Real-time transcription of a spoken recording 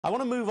I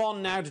want to move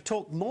on now to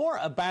talk more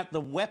about the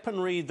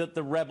weaponry that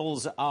the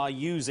rebels are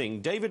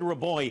using. David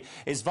Reaboi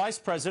is Vice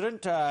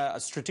President,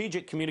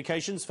 Strategic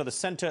Communications for the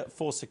Center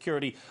for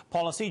Security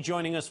Policy,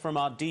 joining us from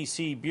our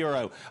D.C.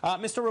 Bureau.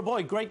 Mr.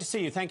 Reaboi, great to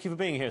see you. Thank you for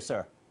being here,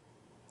 sir.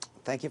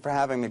 Thank you for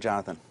having me,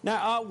 Jonathan.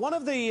 Now, one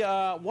of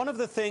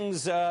the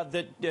things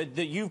that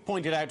you've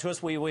pointed out to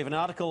us, we have an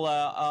article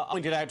up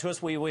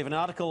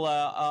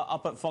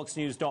at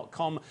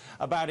foxnews.com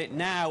about it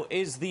now,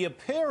 is the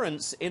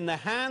appearance in the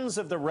hands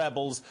of the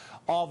rebels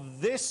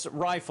of this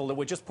rifle that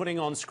we're just putting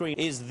on screen.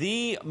 Is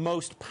the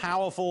most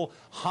powerful,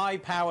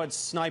 high-powered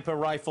sniper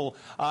rifle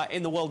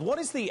in the world. What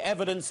is the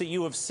evidence that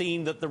you have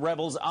seen that the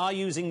rebels are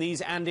using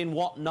these, and in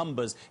what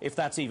numbers, if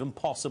that's even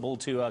possible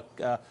to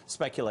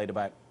speculate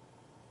about?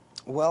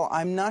 Well,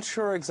 I'm not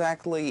sure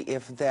exactly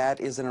if that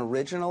is an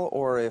original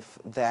or if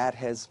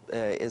that is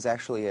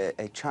actually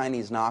a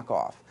Chinese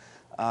knockoff.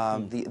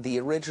 The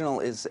original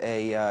is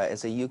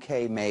a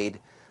UK-made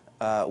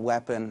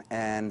weapon,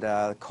 and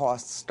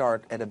costs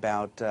start at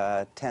about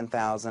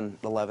 $10,000,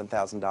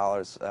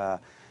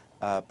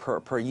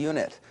 $11,000 per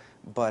unit.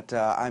 But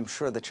I'm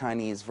sure the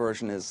Chinese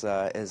version is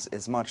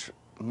much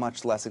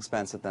less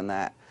expensive than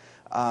that.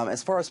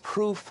 As far as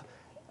proof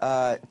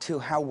to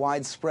how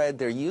widespread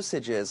their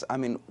usage is, I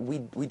mean, we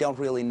don't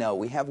really know.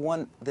 We have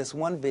this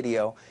one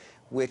video,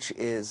 which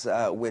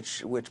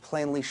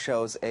plainly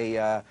shows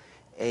a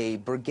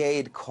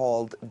brigade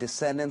called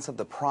Descendants of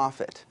the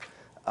Prophet.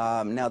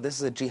 Now, this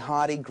is a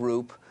jihadi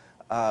group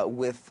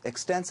with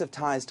extensive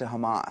ties to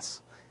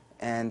Hamas,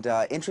 and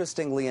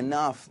interestingly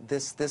enough,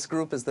 this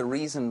group is the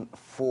reason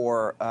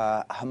for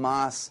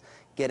Hamas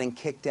getting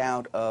kicked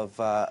out of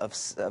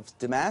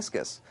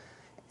Damascus,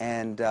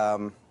 and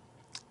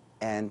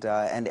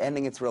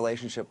ending its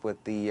relationship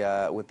with the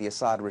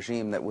Assad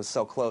regime that was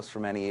so close for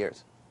many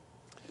years.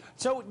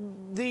 So,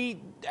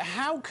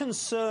 how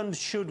concerned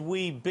should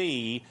we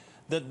be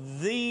that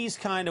these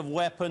kind of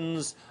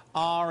weapons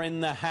are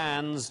in the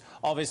hands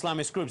of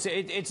Islamist groups?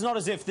 It's not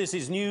as if this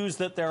is news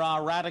that there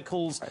are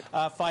radicals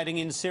fighting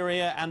in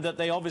Syria, and that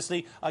they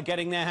obviously are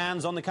getting their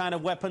hands on the kind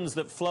of weapons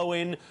that flow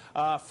in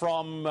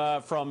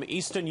from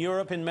Eastern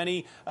Europe in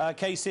many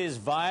cases,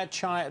 via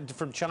China,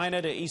 from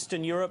China to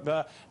Eastern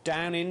Europe,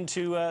 down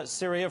into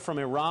Syria, from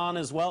Iran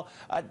as well.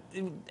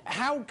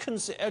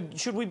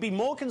 Should we be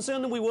more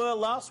concerned than we were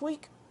last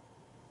week?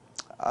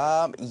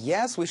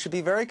 Yes, we should be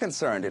very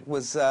concerned.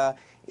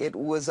 It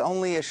was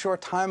only a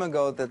short time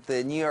ago that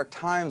the New York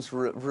Times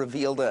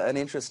revealed an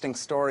interesting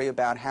story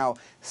about how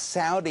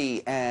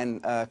Saudi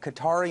and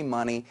Qatari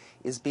money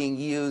is being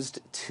used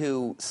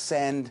to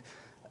send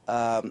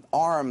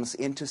arms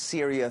into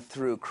Syria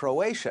through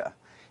Croatia.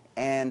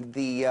 And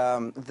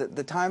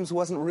the Times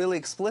wasn't really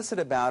explicit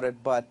about it,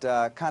 but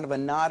kind of a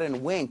nod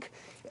and wink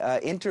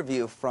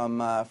interview from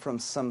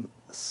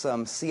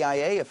some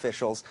CIA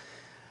officials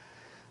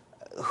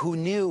who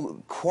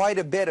knew quite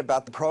a bit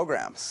about the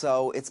program.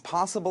 So it's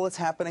possible it's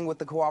happening with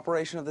the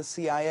cooperation of the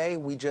CIA.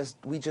 We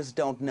just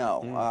don't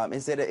know.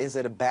 Is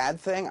it a bad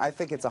thing? I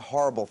think it's a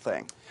horrible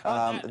thing.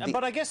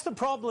 But I guess the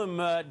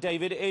problem,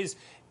 David, is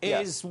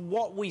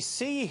what we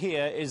see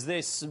here is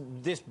this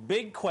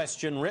big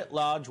question writ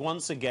large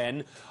once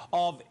again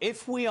of,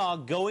 if we are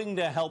going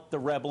to help the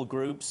rebel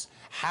groups,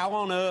 how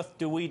on earth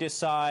do we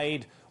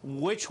decide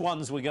which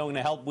ones we're going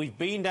to help? We've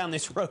been down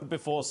this road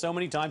before so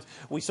many times.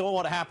 We saw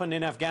what happened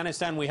in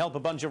Afghanistan. We help a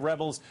bunch of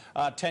rebels.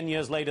 10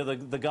 years later,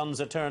 the guns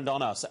are turned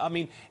on us. I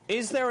mean,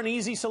 is there an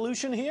easy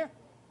solution here?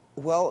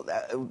 Well,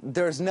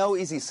 there's no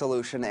easy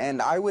solution,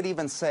 and I would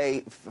even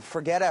say,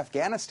 forget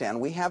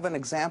Afghanistan. We have an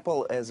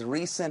example as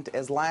recent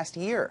as last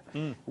year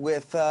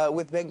with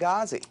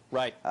Benghazi.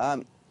 Right.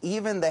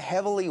 Even the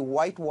heavily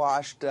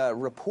whitewashed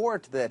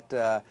report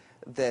that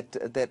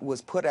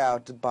was put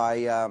out by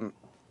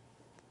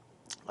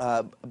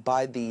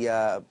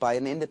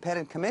an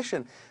independent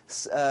commission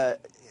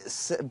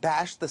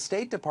bashed the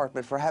State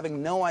Department for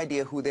having no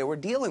idea who they were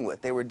dealing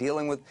with.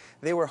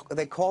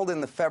 They called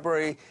in the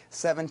February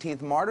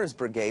 17th Martyrs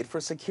Brigade for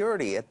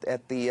security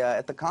at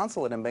the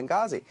consulate in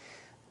Benghazi.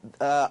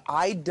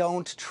 I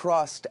don't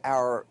trust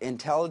our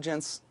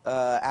intelligence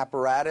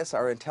apparatus,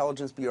 our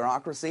intelligence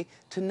bureaucracy,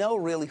 to know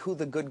really who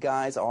the good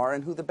guys are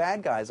and who the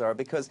bad guys are,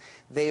 because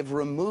they've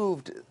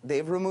removed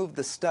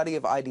the study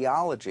of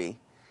ideology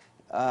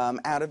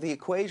out of the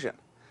equation.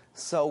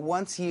 So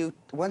once you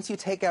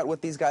take out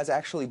what these guys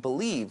actually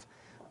believe,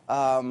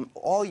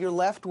 all you're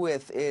left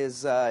with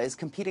is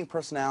competing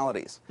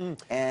personalities,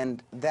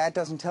 and that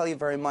doesn't tell you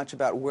very much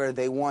about where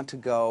they want to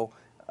go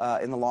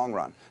in the long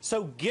run.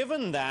 So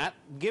given that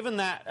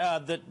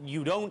that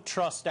you don't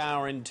trust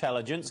our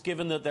intelligence,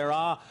 given that there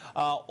are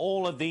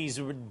all of these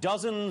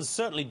dozens,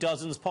 certainly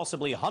dozens,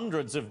 possibly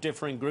hundreds of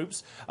different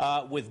groups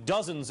with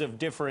dozens of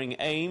differing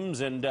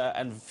aims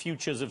and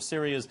futures of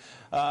Syria's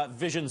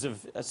visions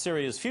of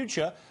Syria's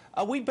future,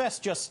 are we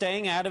best just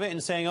staying out of it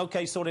and saying,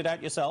 okay, sort it out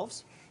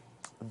yourselves?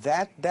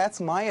 That's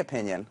my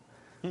opinion.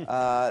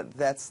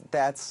 That's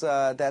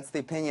the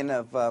opinion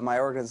of my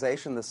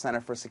organization, the Center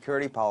for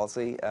Security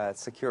Policy,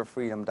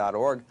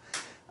 securefreedom.org.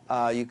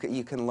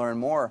 You can learn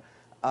more.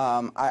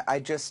 I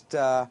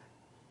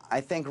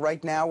think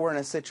right now we're in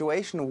a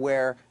situation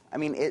where, I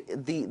mean,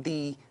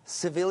 the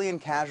civilian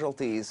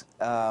casualties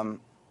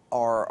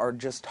are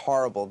just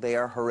horrible. They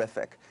are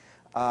horrific.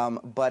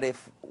 But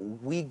if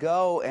we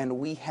go and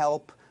we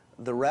help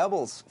the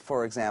rebels,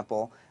 for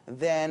example,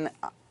 then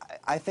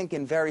I think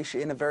in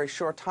a very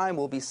short time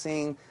we'll be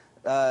seeing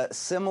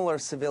similar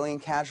civilian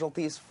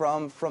casualties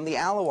from the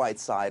Alawite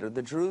side, or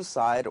the Druze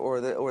side,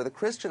 or the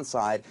Christian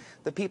side,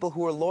 the people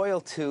who are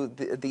loyal to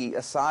the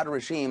Assad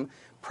regime,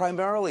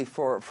 primarily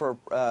for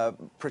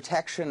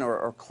protection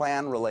or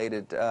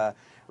clan-related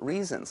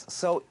reasons.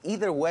 So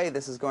either way,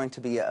 this is going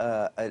to be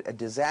a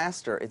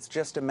disaster. It's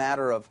just a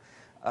matter of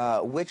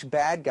which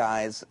bad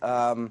guys,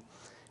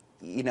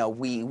 you know,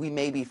 we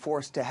may be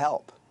forced to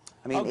help.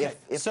 I mean, okay.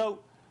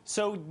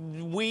 So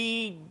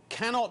we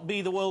cannot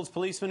be the world's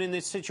policeman in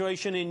this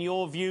situation, in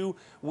your view.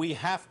 We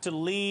have to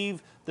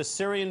leave the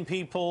Syrian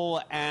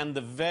people and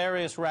the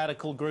various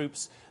radical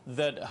groups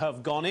that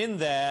have gone in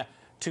there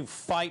to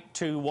fight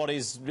to what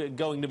is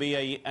going to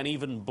be an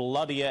even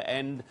bloodier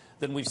end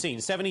than we've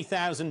seen.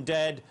 70,000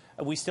 dead,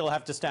 we still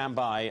have to stand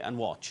by and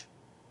watch.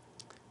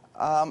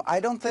 I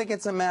don't think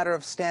it's a matter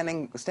of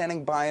standing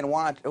by and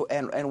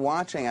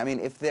watching. I mean,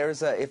 if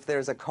there's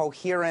a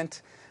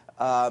coherent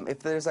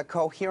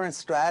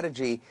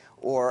strategy,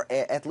 or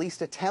at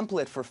least a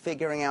template for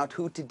figuring out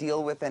who to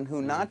deal with and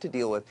who not to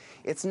deal with,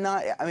 it's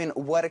not. I mean,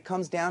 what it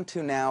comes down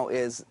to now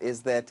is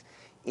that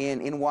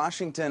in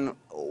Washington,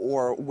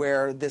 or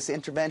where this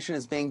intervention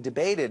is being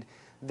debated,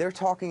 they're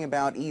talking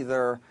about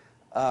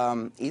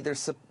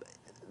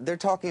they're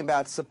talking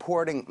about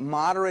supporting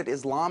moderate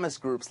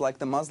Islamist groups like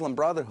the Muslim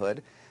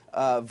Brotherhood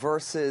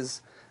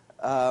versus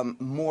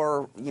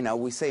more, you know,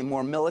 we say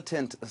more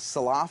militant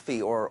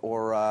Salafi or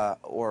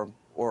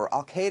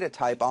Al-Qaeda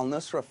type,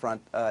 Al-Nusra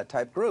Front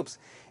type groups.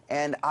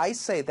 And I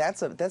say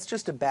that's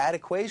just a bad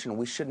equation.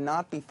 We should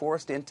not be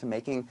forced into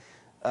making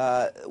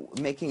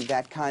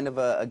that kind of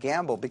a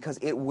gamble, because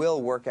it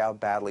will work out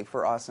badly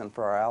for us and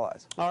for our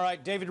allies. All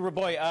right, David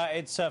Reaboi,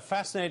 it's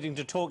fascinating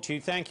to talk to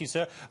you. Thank you,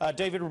 sir.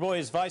 David Reaboi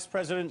is Vice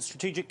President,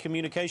 Strategic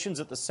Communications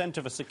at the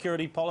Center for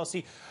Security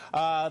Policy.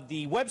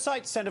 The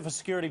website,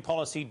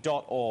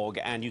 centerforsecuritypolicy.org,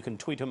 and you can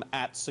tweet him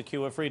at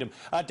Secure Freedom.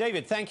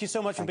 David, thank you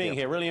so much for being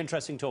here. Really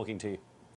interesting talking to you.